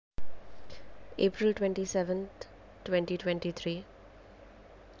April 27th, 2023,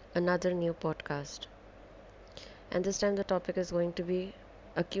 another new podcast. And this time the topic is going to be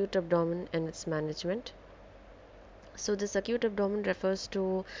acute abdomen and its management. So, this acute abdomen refers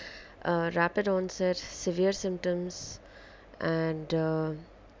to rapid onset, severe symptoms, and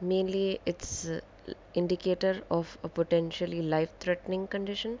mainly it's indicator of a potentially life-threatening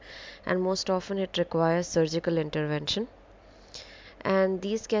condition, and most often it requires surgical intervention. And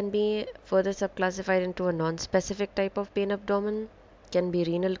these can be further subclassified into a non-specific type of pain abdomen, can be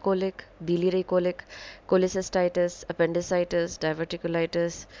renal colic, biliary colic, cholecystitis, appendicitis,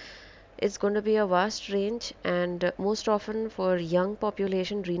 diverticulitis. It's going to be a vast range, and most often for young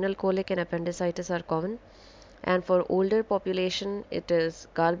population renal colic and appendicitis are common, and for older population it is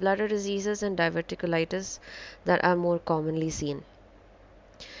gallbladder diseases and diverticulitis that are more commonly seen.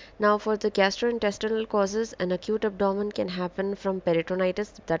 Now, for the gastrointestinal causes, an acute abdomen can happen from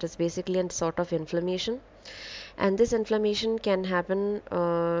peritonitis, that is basically a sort of inflammation, and this inflammation can happen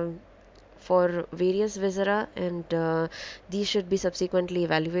for various viscera, and these should be subsequently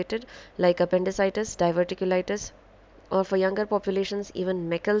evaluated, like appendicitis, diverticulitis, or for younger populations,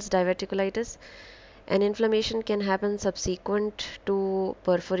 even Meckel's diverticulitis. An inflammation can happen subsequent to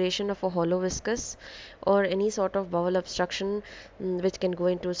perforation of a hollow viscus or any sort of bowel obstruction, which can go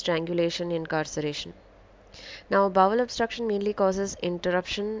into strangulation, incarceration. Now, bowel obstruction mainly causes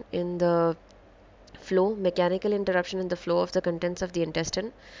interruption in the flow, mechanical interruption in the flow of the contents of the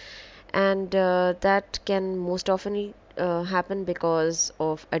intestine, and that can most often happen because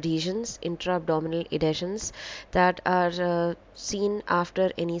of adhesions, intra-abdominal adhesions that are seen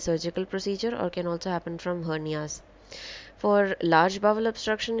after any surgical procedure, or can also happen from hernias. For large bowel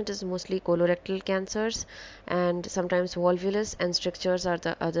obstruction, it is mostly colorectal cancers, and sometimes volvulus and strictures are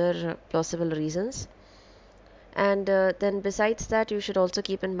the other plausible reasons. And then besides that, you should also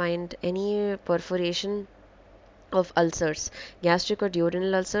keep in mind any perforation of ulcers, gastric or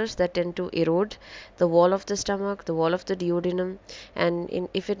duodenal ulcers that tend to erode the wall of the stomach, the wall of the duodenum, and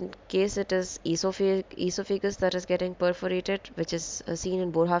if in case it is esophagus that is getting perforated, which is seen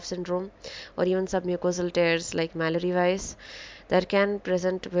in Boerhaave syndrome, or even submucosal tears like Mallory Weiss, that can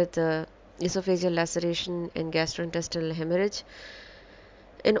present with esophageal laceration and gastrointestinal hemorrhage.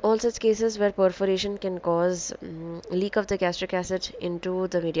 In all such cases where perforation can cause leak of the gastric acid into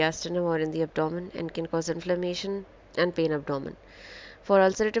the mediastinum or in the abdomen and can cause inflammation and pain abdomen. For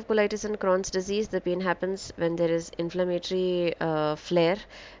ulcerative colitis and Crohn's disease, the pain happens when there is inflammatory flare,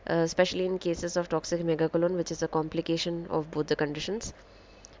 especially in cases of toxic megacolon, which is a complication of both the conditions.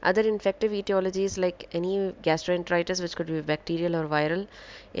 Other infective etiologies like any gastroenteritis, which could be bacterial or viral,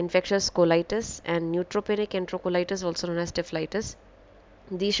 infectious colitis, and neutropenic enterocolitis, also known as typhlitis,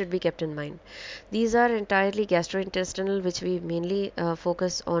 these should be kept in mind. These are entirely gastrointestinal, which we mainly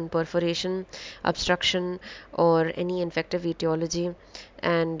focus on perforation, obstruction, or any infective etiology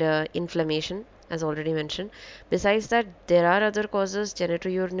and inflammation, as already mentioned. Besides that, there are other causes,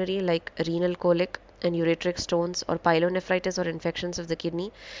 genitourinary, like renal colic and ureteric stones, or pyelonephritis or infections of the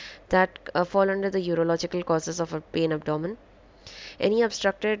kidney, that fall under the urological causes of a pain abdomen. Any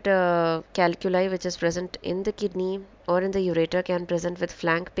obstructed calculi which is present in the kidney or in the ureter can present with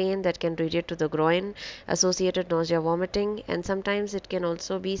flank pain that can radiate to the groin, associated nausea, vomiting, and sometimes it can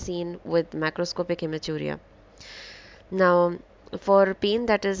also be seen with macroscopic hematuria. Now, for pain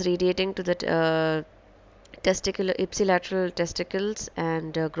that is radiating to the testicular ipsilateral testicles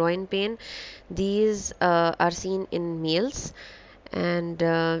and groin pain, these are seen in males,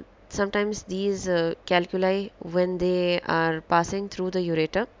 and sometimes these calculi, when they are passing through the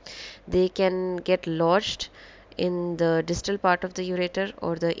ureter, they can get lodged in the distal part of the ureter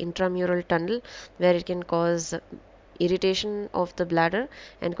or the intramural tunnel, where it can cause irritation of the bladder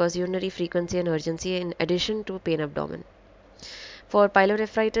and cause urinary frequency and urgency in addition to pain abdomen. For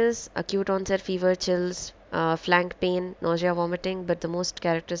pyelonephritis, acute onset fever, chills, flank pain, nausea, vomiting, but the most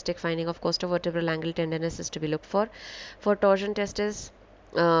characteristic finding of costovertebral angle tenderness is to be looked for. For torsion testis,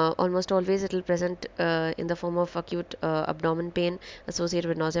 almost always it will present in the form of acute abdomen pain associated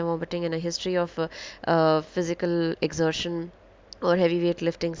with nausea, vomiting, and a history of physical exertion or heavy weight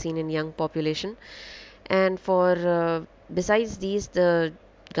lifting seen in young population. And for besides these, the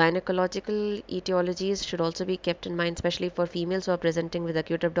gynecological etiologies should also be kept in mind, especially for females who are presenting with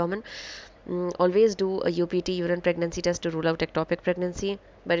acute abdomen. Always do a UPT, urine pregnancy test, to rule out ectopic pregnancy,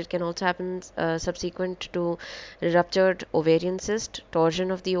 but it can also happen subsequent to ruptured ovarian cyst, torsion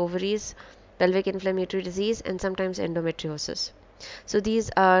of the ovaries, pelvic inflammatory disease, and sometimes endometriosis. So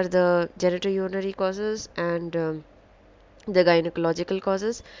these are the genitourinary causes and the gynecological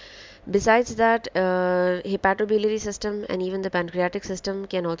causes. Besides that, hepatobiliary system and even the pancreatic system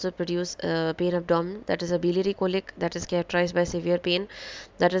can also produce pain abdomen, that is a biliary colic that is characterized by severe pain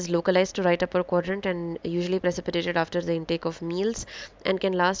that is localized to right upper quadrant and usually precipitated after the intake of meals and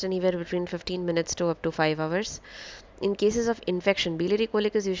can last anywhere between 15 minutes to up to 5 hours. In cases of infection, biliary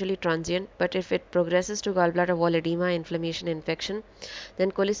colic is usually transient, but if it progresses to gallbladder wall edema, inflammation, infection,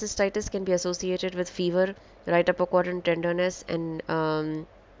 then cholecystitis can be associated with fever, right upper quadrant tenderness, and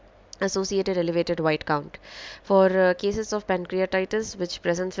associated elevated white count. For cases of pancreatitis, which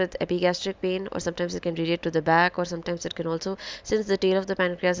presents with epigastric pain, or sometimes it can radiate to the back, or sometimes it can also, since the tail of the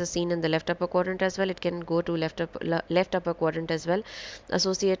pancreas is seen in the left upper quadrant as well, it can go to left upper quadrant as well,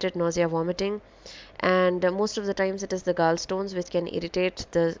 associated nausea, vomiting, and most of the times it is the gallstones which can irritate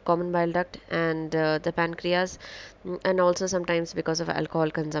the common bile duct and the pancreas, and also sometimes because of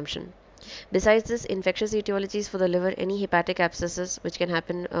alcohol consumption. Besides this, infectious etiologies for the liver, any hepatic abscesses which can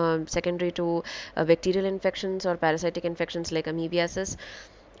happen secondary to bacterial infections or parasitic infections like amoebiasis,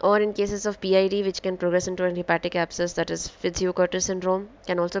 or in cases of PID which can progress into an hepatic abscess, that is Fitzhugh-Curtis syndrome,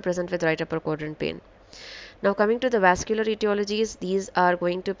 can also present with right upper quadrant pain. Now coming to the vascular etiologies, these are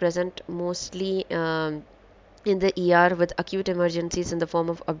going to present mostly in the ER with acute emergencies in the form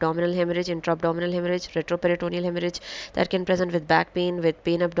of abdominal hemorrhage, intra-abdominal hemorrhage, retroperitoneal hemorrhage that can present with back pain, with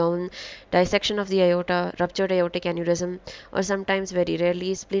pain abdomen, dissection of the aorta, ruptured aortic aneurysm, or sometimes very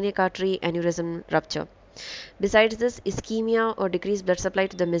rarely splenic artery aneurysm rupture. Besides this, ischemia or decreased blood supply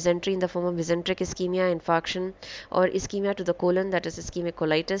to the mesentery in the form of mesenteric ischemia, infarction, or ischemia to the colon, that is ischemic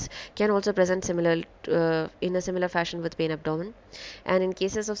colitis, can also present in a similar fashion with pain abdomen. And in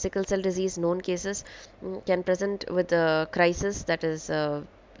cases of sickle cell disease, known cases can present with a crisis, that is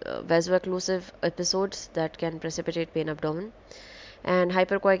vaso-occlusive episodes that can precipitate pain abdomen. And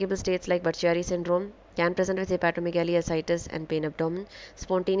hypercoagulable states like Budd-Chiari syndrome can present with hepatomegaly, ascites, and pain abdomen.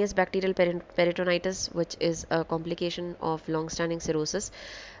 Spontaneous bacterial peritonitis, which is a complication of long-standing cirrhosis,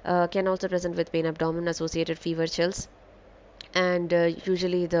 can also present with pain abdomen, associated fever, chills, and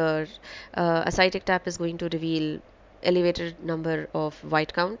usually the ascitic tap is going to reveal elevated number of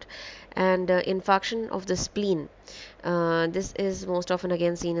white count. And infarction of the spleen, this is most often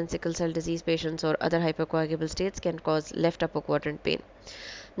again seen in sickle cell disease patients or other hypercoagulable states, can cause left upper quadrant pain.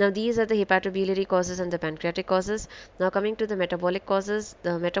 Now these are the hepatobiliary causes and the pancreatic causes. Now coming to the metabolic causes,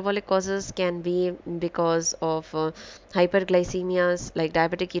 the metabolic causes can be because of hyperglycemias like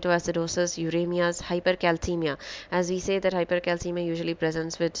diabetic ketoacidosis, uremias, hypercalcemia. As we say that hypercalcemia usually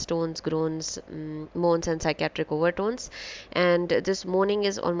presents with stones, groans, moans, and psychiatric overtones, and this moaning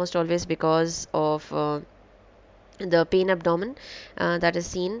is almost always because of the pain abdomen that is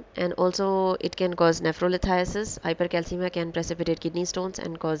seen, and also it can cause nephrolithiasis. Hypercalcemia can precipitate kidney stones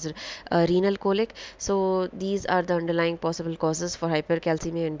and cause renal colic. So these are the underlying possible causes for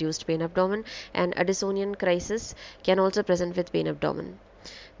hypercalcemia induced pain abdomen, and Addisonian crisis can also present with pain abdomen.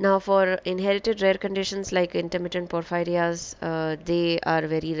 Now, for inherited rare conditions like intermittent porphyrias, they are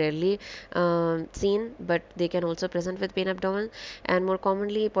very rarely seen, but they can also present with pain abdomen. And more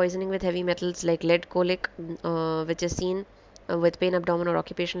commonly, poisoning with heavy metals like lead colic, which is seen with pain abdomen, or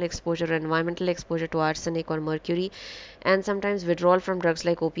occupational exposure or environmental exposure to arsenic or mercury. And sometimes withdrawal from drugs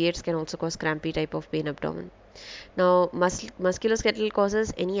like opiates can also cause crampy type of pain abdomen. Now, musculoskeletal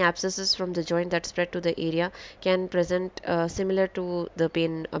causes, any abscesses from the joint that spread to the area can present similar to the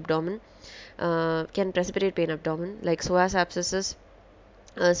pain abdomen, can precipitate pain abdomen, like psoas abscesses,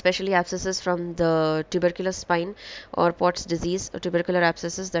 especially abscesses from the tuberculous spine, or Pott's disease, or tubercular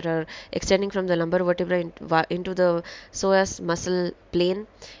abscesses that are extending from the lumbar vertebra into the psoas muscle plane,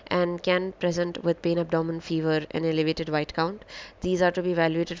 and can present with pain abdomen, fever, and elevated white count. These are to be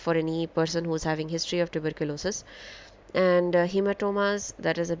evaluated for any person who is having history of tuberculosis. And hematomas,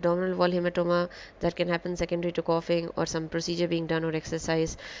 that is abdominal wall hematoma, that can happen secondary to coughing or some procedure being done or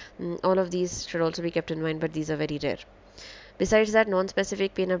exercise. All of these should also be kept in mind, but these are very rare. Besides that,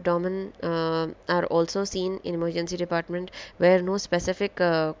 non-specific pain abdomen are also seen in emergency department, where no specific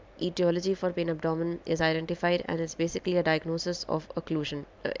etiology for pain abdomen is identified, and it's basically a diagnosis of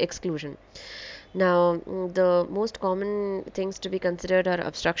exclusion. Now, the most common things to be considered are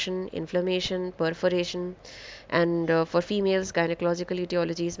obstruction, inflammation, perforation, and for females, gynecological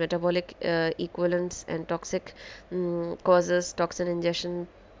etiologies, metabolic equivalents, and toxic causes, toxin ingestion,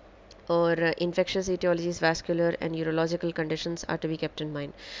 or infectious etiologies, vascular and urological conditions are to be kept in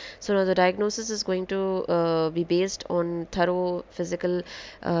mind. So now the diagnosis is going to be based on thorough physical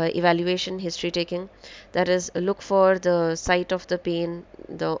evaluation, history taking. That is, look for the site of the pain,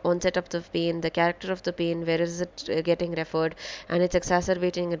 the onset of the pain, the character of the pain, where is it getting referred, and its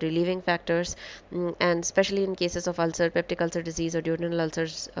exacerbating and relieving factors, and especially in cases of ulcer, peptic ulcer disease, or duodenal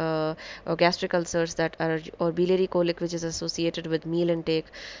ulcers, or gastric ulcers that are, or biliary colic, which is associated with meal intake,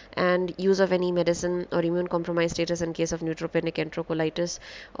 and use of any medicine or immune compromised status in case of neutropenic enterocolitis,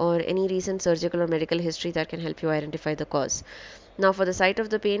 or any recent surgical or medical history that can help you identify the cause. Now, for the site of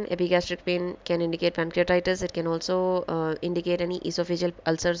the pain, epigastric pain can indicate pancreatitis. It can also indicate any esophageal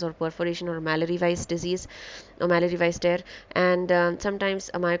ulcers or perforation or Mallory-Weiss disease or Mallory-Weiss tear, and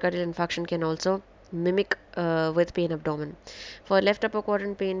sometimes a myocardial infarction can also mimic with pain abdomen. For left upper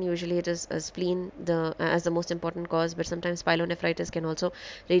quadrant pain, usually it is a spleen as the most important cause, but sometimes pyelonephritis can also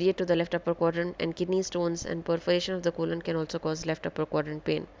radiate to the left upper quadrant, and kidney stones and perforation of the colon can also cause left upper quadrant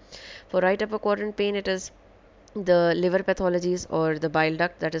pain. For right upper quadrant pain, it is the liver pathologies or the bile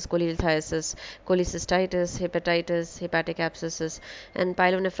duct, that is cholelithiasis, cholecystitis, hepatitis, hepatic abscesses, and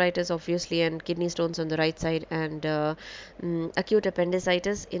pyelonephritis obviously, and kidney stones on the right side, and acute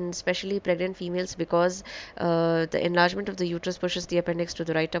appendicitis in especially pregnant females, because the enlargement of the uterus pushes the appendix to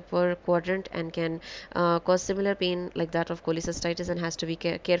the right upper quadrant and can cause similar pain like that of cholecystitis, and has to be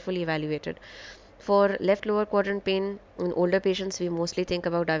carefully evaluated. For left lower quadrant pain, in older patients, we mostly think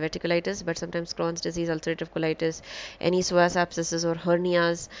about diverticulitis, but sometimes Crohn's disease, ulcerative colitis, any psoas abscesses or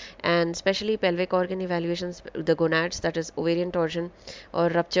hernias, and especially pelvic organ evaluations, the gonads, that is ovarian torsion, or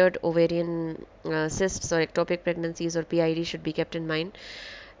ruptured ovarian cysts, or ectopic pregnancies, or PID should be kept in mind.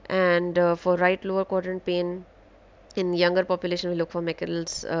 And for right lower quadrant pain, in younger population, we look for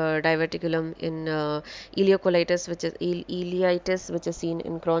Meckel's diverticulum. In ileocolitis, which is ileitis, which is seen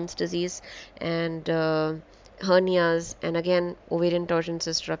in Crohn's disease, and hernias, and again ovarian torsion,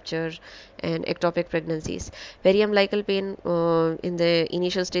 cyst rupture, and ectopic pregnancies. Periumbilical pain in the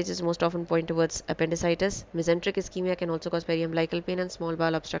initial stages most often point towards appendicitis. Mesenteric ischemia can also cause periumbilical pain and small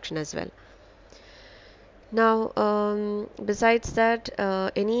bowel obstruction as well. Now, besides that,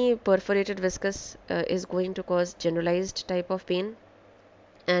 any perforated viscous is going to cause generalized type of pain,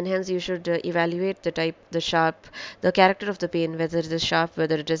 and hence you should evaluate the type, the sharp, the character of the pain, whether it is sharp,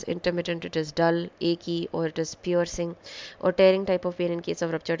 whether it is intermittent, it is dull, achy, or it is piercing or tearing type of pain in case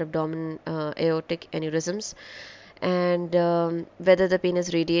of ruptured abdomen, aortic aneurysms, and whether the pain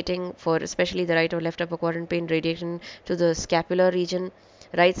is radiating, for especially the right or left upper quadrant pain, radiation to the scapular region.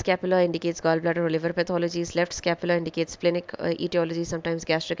 Right scapula indicates gallbladder or liver pathologies. Left scapula indicates splenic etiology, sometimes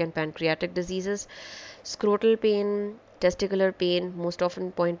gastric and pancreatic diseases. Scrotal pain, testicular pain most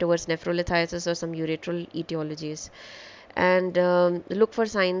often point towards nephrolithiasis or some uretral etiologies. And look for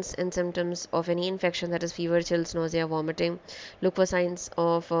signs and symptoms of any infection, that is fever, chills, nausea, vomiting. Look for signs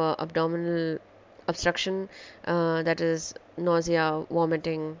of abdominal obstruction, that is nausea,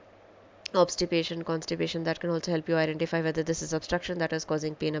 vomiting, obstipation, constipation. That can also help you identify whether this is obstruction that is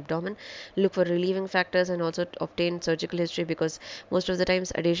causing pain abdomen. Look for relieving factors and also obtain surgical history, because most of the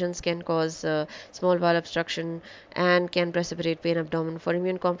times adhesions can cause small bowel obstruction and can precipitate pain abdomen. For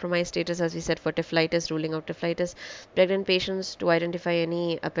immune compromised status, as we said, for typhlitis, ruling out typhlitis. Pregnant patients, to identify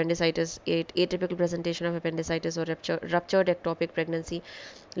any appendicitis, atypical presentation of appendicitis or ruptured ectopic pregnancy.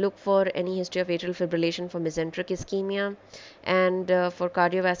 Look for any history of atrial fibrillation for mesenteric ischemia, and for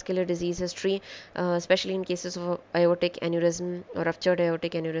cardiovascular disease history, especially in cases of aortic aneurysm or ruptured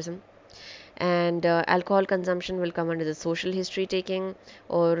aortic aneurysm. And alcohol consumption will come under the social history taking,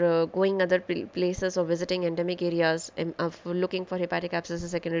 or going other places or visiting endemic areas, of looking for hepatic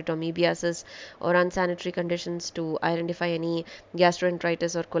abscesses secondary to amoebiasis, or unsanitary conditions to identify any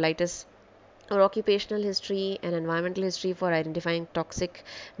gastroenteritis or colitis, or occupational history and environmental history for identifying toxic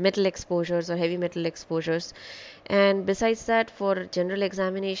metal exposures or heavy metal exposures. And besides that, for general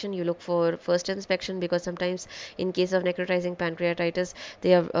examination, you look for first inspection, because sometimes in case of necrotizing pancreatitis, they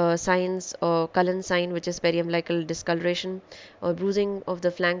have signs, or Cullen sign, which is periumbilical discoloration, or bruising of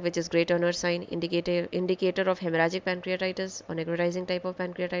the flank, which is Gray Turner sign, indicator of hemorrhagic pancreatitis or necrotizing type of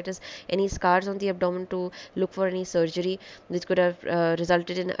pancreatitis. Any scars on the abdomen, to look for any surgery which could have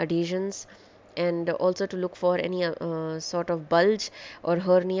resulted in adhesions, and also to look for any sort of bulge or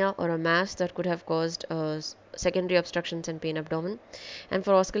hernia or a mass that could have caused secondary obstructions and pain abdomen. And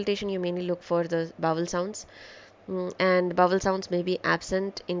for auscultation, you mainly look for the bowel sounds. And bowel sounds may be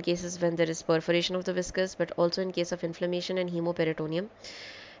absent in cases when there is perforation of the viscus, but also in case of inflammation and hemoperitoneum.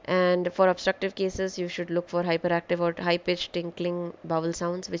 And for obstructive cases, you should look for hyperactive or high pitched tinkling bowel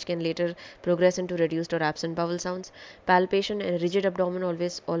sounds, which can later progress into reduced or absent bowel sounds. Palpation and rigid abdomen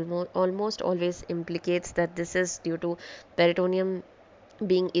almost always implicates that this is due to peritoneum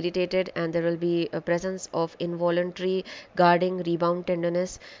being irritated, and there will be a presence of involuntary guarding rebound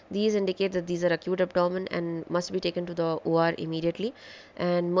tenderness. These indicate that these are acute abdomen and must be taken to the OR immediately.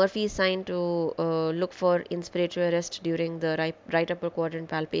 And Murphy's sign to look for inspiratory arrest during the right upper quadrant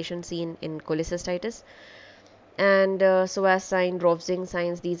palpation seen in cholecystitis. And psoas sign, Rovsing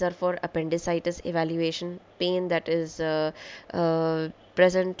signs, these are for appendicitis evaluation, pain that is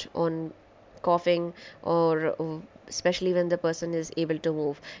present on coughing, or especially when the person is able to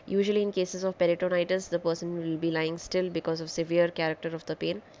move. Usually in cases of peritonitis, the person will be lying still because of severe character of the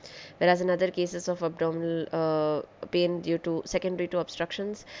pain, whereas in other cases of abdominal pain due to secondary to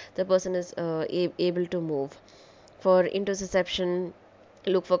obstructions, the person is able to move. For intussusception,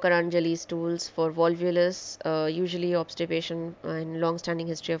 look for Caranjali stools. For volvulus, usually obstipation and long-standing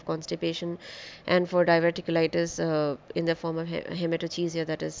history of constipation. And for diverticulitis, in the form of hematochezia,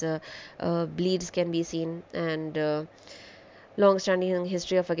 that is, bleeds can be seen, and long-standing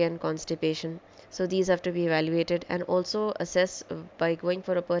history of again constipation. So these have to be evaluated, and also assess by going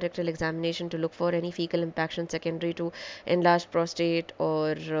for a per rectal examination to look for any fecal impaction secondary to enlarged prostate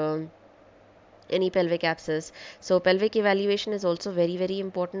or any pelvic abscess. So pelvic evaluation is also very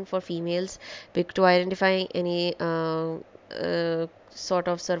important for females to identify any sort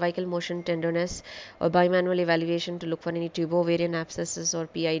of cervical motion tenderness, or bimanual evaluation to look for any tubo-ovarian abscesses or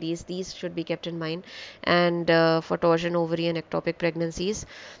PIDs. These should be kept in mind. And for torsion, ovarian, ectopic pregnancies,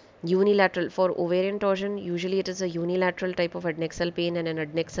 unilateral, for ovarian torsion, usually it is a unilateral type of adnexal pain and an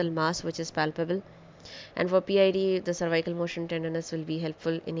adnexal mass which is palpable. And for PID, the cervical motion tenderness will be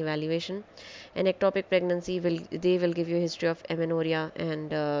helpful in evaluation. And ectopic pregnancy will give you a history of amenorrhea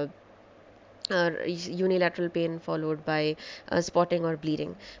and unilateral pain followed by spotting or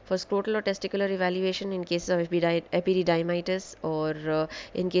bleeding. For scrotal or testicular evaluation, in cases of epididymitis, or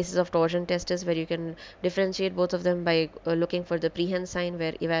in cases of torsion testis, where you can differentiate both of them by looking for the prehend sign,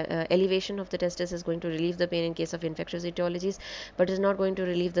 where elevation of the testis is going to relieve the pain in case of infectious etiologies, but is not going to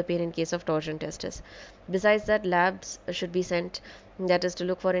relieve the pain in case of torsion testis. Besides that, labs should be sent, that is to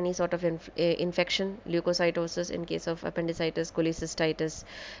look for any sort of infection, leukocytosis in case of appendicitis, cholecystitis,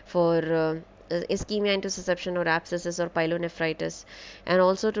 for ischemia into susception or abscesses or pyelonephritis, and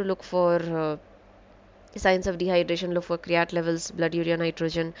also to look for signs of dehydration. Look for creat levels, blood urea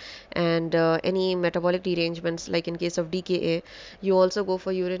nitrogen, and any metabolic derangements, like in case of DKA. You also go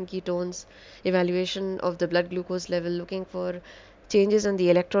for urine ketones, evaluation of the blood glucose level, looking for changes in the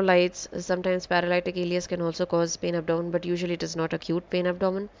electrolytes. Sometimes paralytic ileus can also cause pain abdomen, but usually it is not acute pain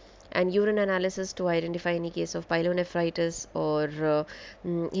abdomen. And urine analysis to identify any case of pyelonephritis or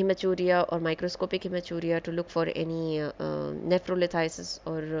hematuria or microscopic hematuria, to look for any nephrolithiasis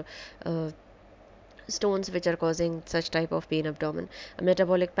or stones which are causing such type of pain abdomen. A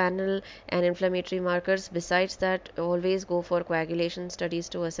metabolic panel and inflammatory markers. Besides that, always go for coagulation studies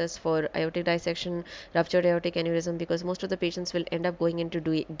to assess for aortic dissection, ruptured aortic aneurysm, because most of the patients will end up going into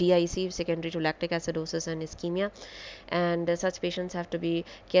DIC, secondary to lactic acidosis and ischemia, and such patients have to be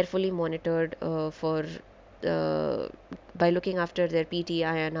carefully monitored by looking after their PT,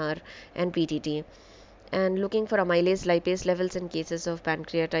 INR, and PTT. And looking for amylase lipase levels in cases of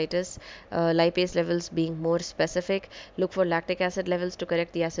pancreatitis, lipase levels being more specific. Look for lactic acid levels to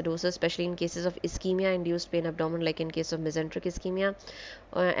correct the acidosis, especially in cases of ischemia induced pain abdomen, like in case of mesenteric ischemia.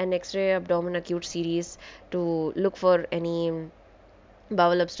 And X-ray abdomen acute series to look for any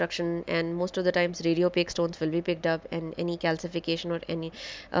bowel obstruction, and most of the times radiopaque stones will be picked up, and any calcification or any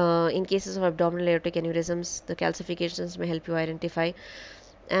in cases of abdominal aortic aneurysms, the calcifications may help you identify.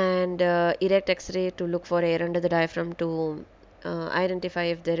 And erect X-ray to look for air under the diaphragm to identify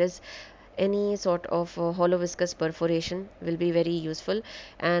if there is any sort of hollow viscous perforation, will be very useful.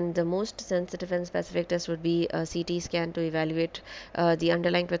 And the most sensitive and specific test would be a CT scan to evaluate the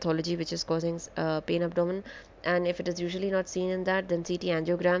underlying pathology which is causing pain abdomen. And if it is usually not seen in that, then CT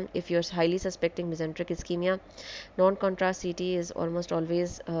angiogram if you're highly suspecting mesenteric ischemia. Non-contrast CT is almost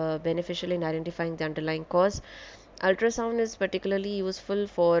always beneficial in identifying the underlying cause. Ultrasound is particularly useful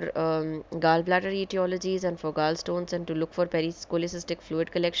for gallbladder etiologies and for gallstones, and to look for pericholecystic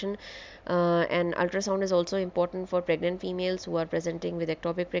fluid collection. And ultrasound is also important for pregnant females who are presenting with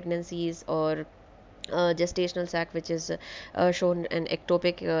ectopic pregnancies, or gestational sac which is shown an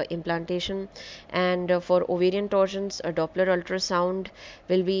ectopic implantation. And for ovarian torsions, a Doppler ultrasound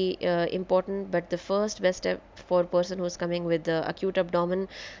will be important, but the first best step for person who is coming with acute abdomen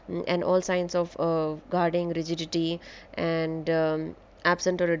and all signs of guarding rigidity and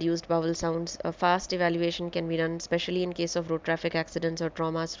absent or reduced bowel sounds. A fast evaluation can be done, especially in case of road traffic accidents or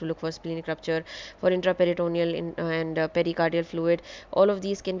traumas, to look for splenic rupture, for intraperitoneal and pericardial fluid. All of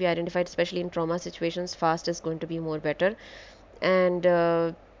these can be identified, especially in trauma situations. Fast is going to be more better. And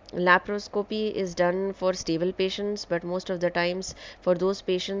laparoscopy is done for stable patients, but most of the times for those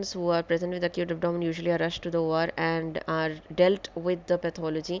patients who are present with acute abdomen usually are rushed to the OR and are dealt with the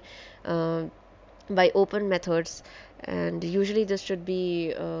pathology uh, by open methods, and usually this should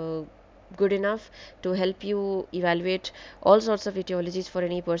be good enough to help you evaluate all sorts of etiologies for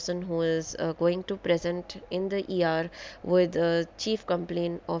any person who is going to present in the ER with a chief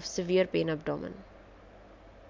complaint of severe pain abdomen.